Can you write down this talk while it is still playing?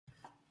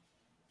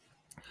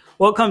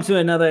Welcome to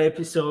another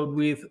episode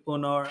with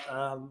Honor.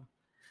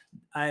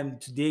 I'm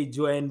today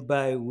joined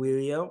by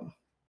William.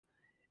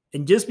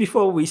 And just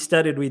before we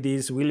started with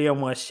this,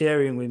 William was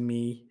sharing with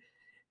me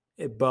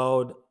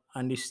about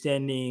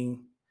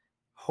understanding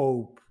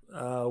hope.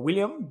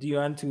 William, do you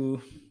want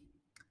to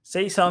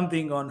say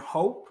something on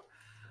hope?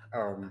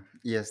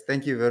 Yes,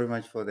 thank you very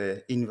much for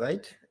the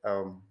invite.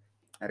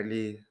 I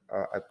really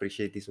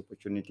appreciate this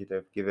opportunity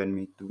they've given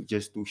me to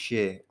just to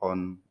share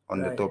on the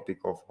Right. topic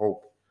of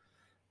hope.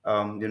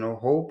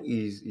 Hope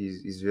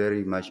is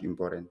very much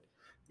important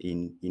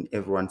in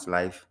everyone's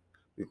life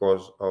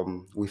because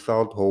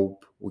without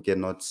hope we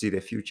cannot see the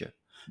future.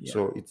 Yeah.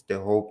 So it's the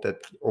hope that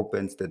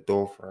opens the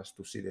door for us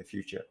to see the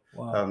future.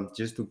 Wow.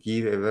 Just to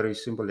give a very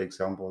simple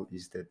example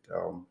is that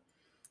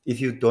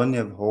if you don't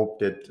have hope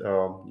that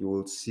you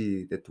will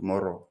see the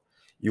tomorrow,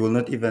 you will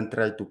not even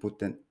try to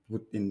put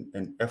in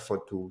an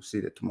effort to see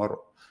the tomorrow.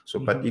 So,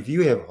 but Mhm. if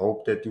you have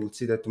hope that you will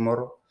see the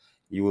tomorrow,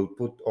 you will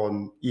put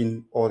on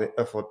in all the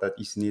effort that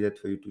is needed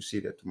for you to see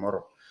the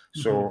tomorrow.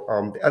 Mhm. So,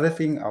 the other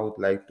thing I would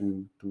like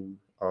to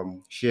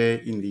share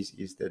in this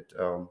is that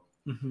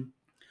Mhm.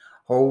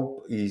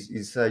 hope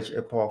is such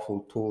a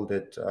powerful tool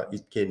that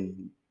it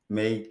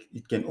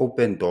can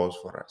open doors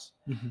for us.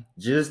 Mhm.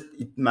 Just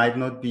it might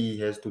not be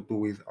has to do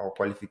with our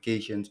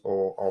qualifications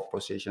or our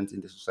positions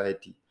in the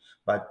society,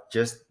 but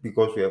just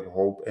because we have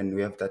hope and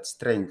we have that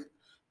strength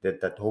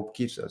that hope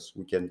gives us,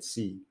 we can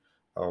see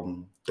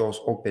doors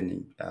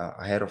opening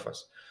ahead of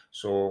us.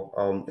 So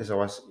as I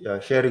was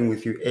sharing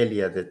with you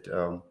earlier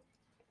that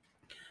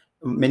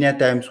many a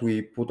times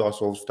we put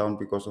ourselves down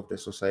because of the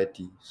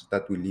society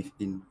that we live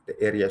in, the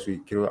areas we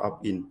grew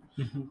up in.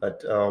 Mhm.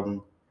 But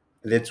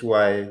that's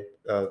why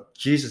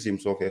Jesus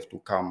himself has to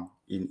come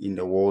in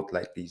the world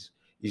like this,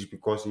 is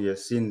because he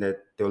has seen that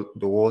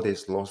the world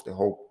has lost the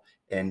hope,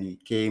 and he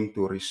came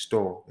to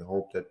restore the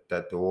hope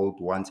that the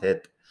world once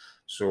had.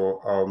 So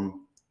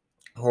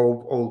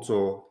hope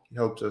also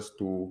helps us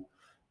to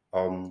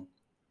um,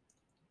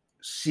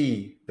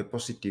 see the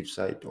positive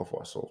side of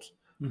ourselves,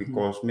 Mhm.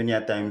 because many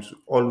a times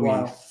all we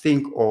Wow.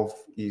 think of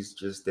is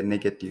just the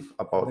negative The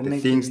about the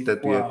things negative.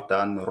 that we have Wow.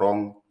 done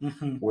wrong,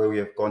 Mhm. where we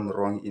have gone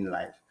wrong in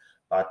life.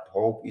 But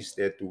hope is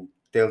there to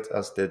tell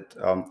us that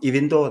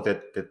even though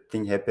that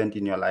thing happened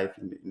in your life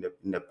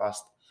in the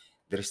past,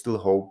 there is still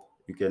hope.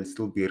 You can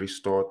still be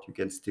restored. You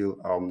can still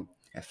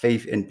have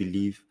faith and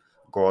believe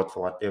God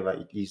for whatever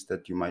it is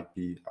that you might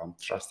be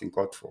trusting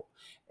God for.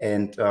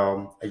 And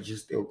I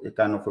just a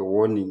kind of a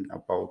warning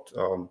about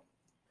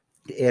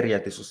the area,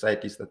 the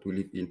societies that we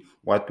live in,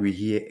 what we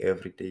hear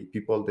every day,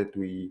 people that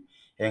we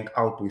hang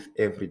out with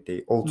every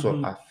day, also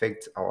Mhm.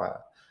 affects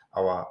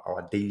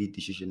our daily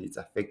decision. It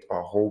affects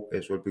our hope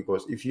as well,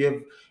 because if you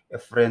have a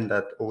friend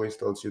that always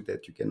tells you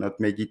that you cannot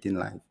make it in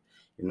life,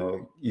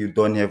 you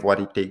don't have what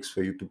it takes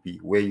for you to be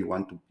where you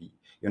want to be,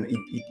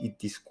 it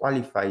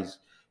disqualifies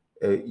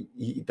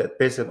that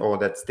person, or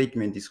that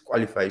statement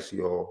disqualifies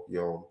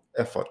your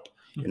effort.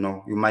 You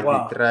might be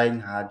Wow. trying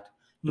hard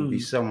to be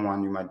Mm.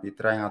 someone, you might be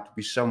trying hard to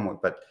be someone,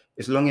 but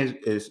as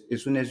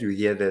soon as you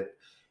hear that,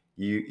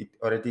 it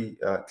already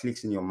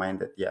clicks in your mind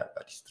that, yeah,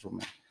 that is true,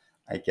 man.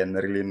 I can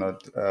really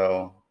not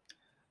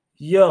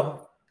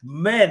Yo,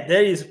 man,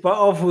 that is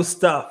powerful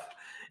stuff.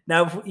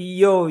 Now,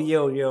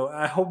 yo.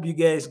 I hope you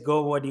guys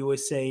got what he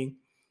was saying.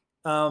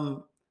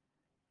 Um,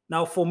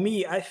 Now, for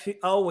me, I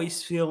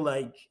always feel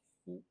like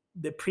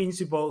the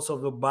principles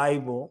of the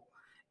Bible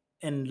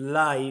and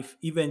life,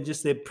 even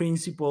just the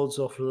principles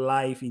of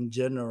life in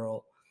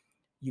general,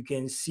 you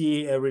can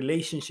see a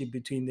relationship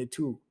between the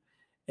two.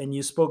 And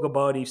you spoke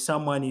about if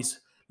someone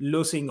is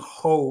losing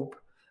hope,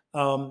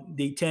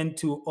 they tend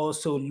to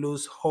also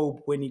lose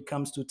hope when it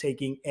comes to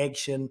taking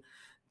action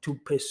to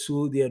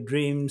pursue their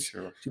dreams,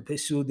 sure, to sure.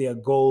 pursue their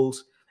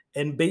goals.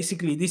 And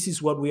basically, this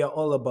is what we are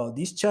all about.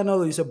 This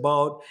channel is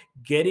about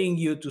getting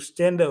you to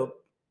stand up,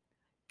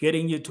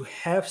 getting you to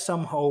have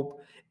some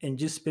hope, and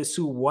just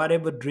pursue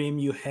whatever dream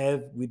you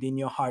have within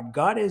your heart.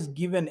 God has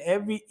given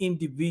every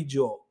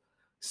individual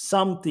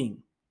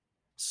something,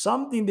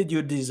 something that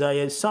you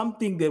desire,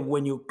 something that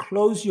when you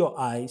close your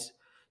eyes,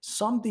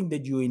 something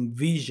that you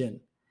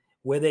envision,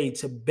 whether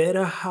it's a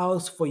better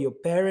house for your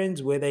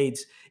parents, whether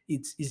it's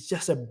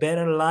just a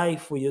better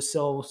life for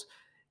yourselves,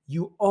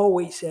 you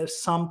always have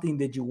something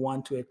that you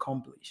want to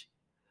accomplish.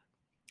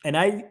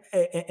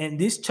 And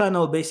this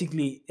channel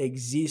basically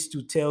exists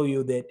to tell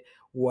you that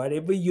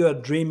whatever you are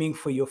dreaming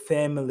for your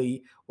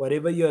family,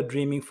 whatever you are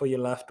dreaming for your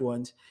loved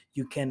ones,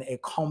 you can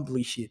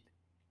accomplish it,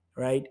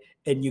 right?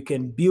 And you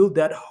can build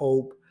that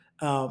hope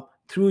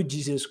through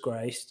Jesus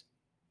Christ.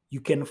 You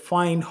can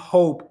find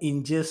hope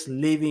in just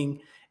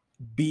living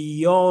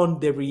beyond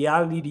the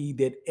reality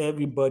that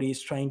everybody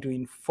is trying to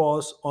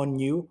enforce on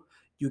you.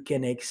 You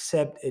can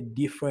accept a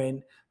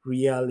different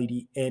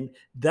reality. And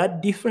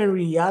that different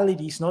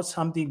reality is not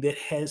something that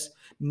has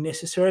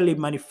necessarily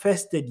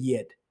manifested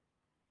yet,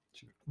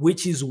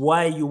 which is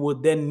why you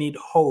would then need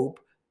hope,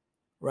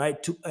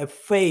 right? To a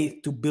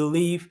faith to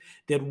believe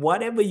that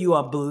whatever you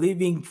are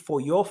believing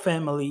for your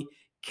family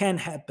can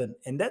happen.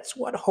 And that's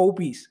what hope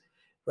is.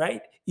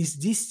 right? It's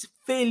this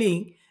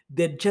feeling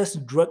that just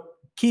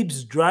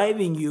keeps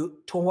driving you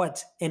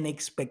towards an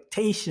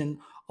expectation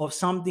of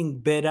something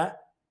better,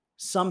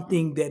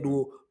 something that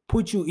will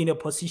put you in a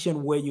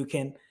position where you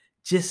can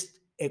just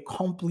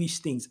accomplish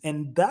things.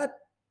 And that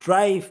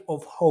drive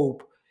of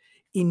hope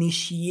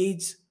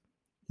initiates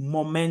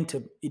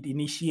momentum, it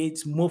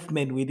initiates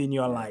movement within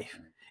your life.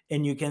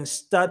 And you can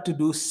start to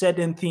do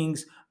certain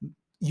things.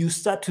 You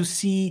start to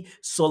see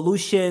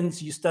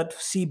solutions, you start to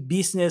see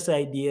business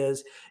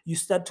ideas, you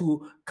start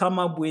to come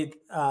up with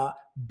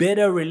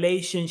better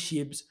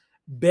relationships,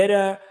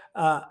 better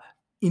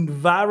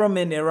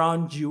environment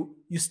around you.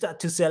 You start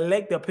to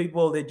select the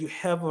people that you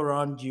have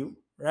around you,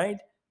 right?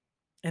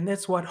 And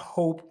that's what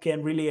hope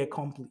can really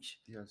accomplish.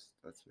 Yes,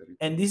 that's very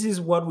And true. this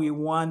is what we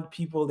want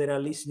people that are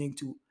listening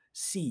to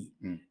see,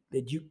 Mm.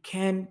 that you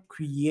can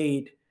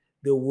create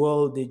the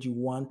world that you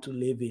want to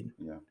live in.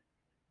 Yeah,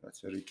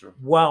 that's very true.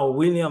 Wow,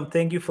 William,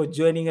 thank you for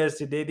joining us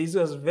today. This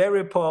was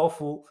very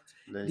powerful.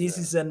 This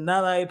Pleasure. is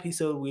another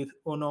episode with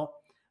Ono.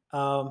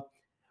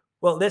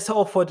 Well, that's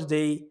all for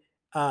today.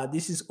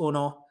 This is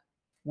Ono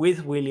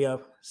with William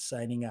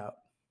signing out.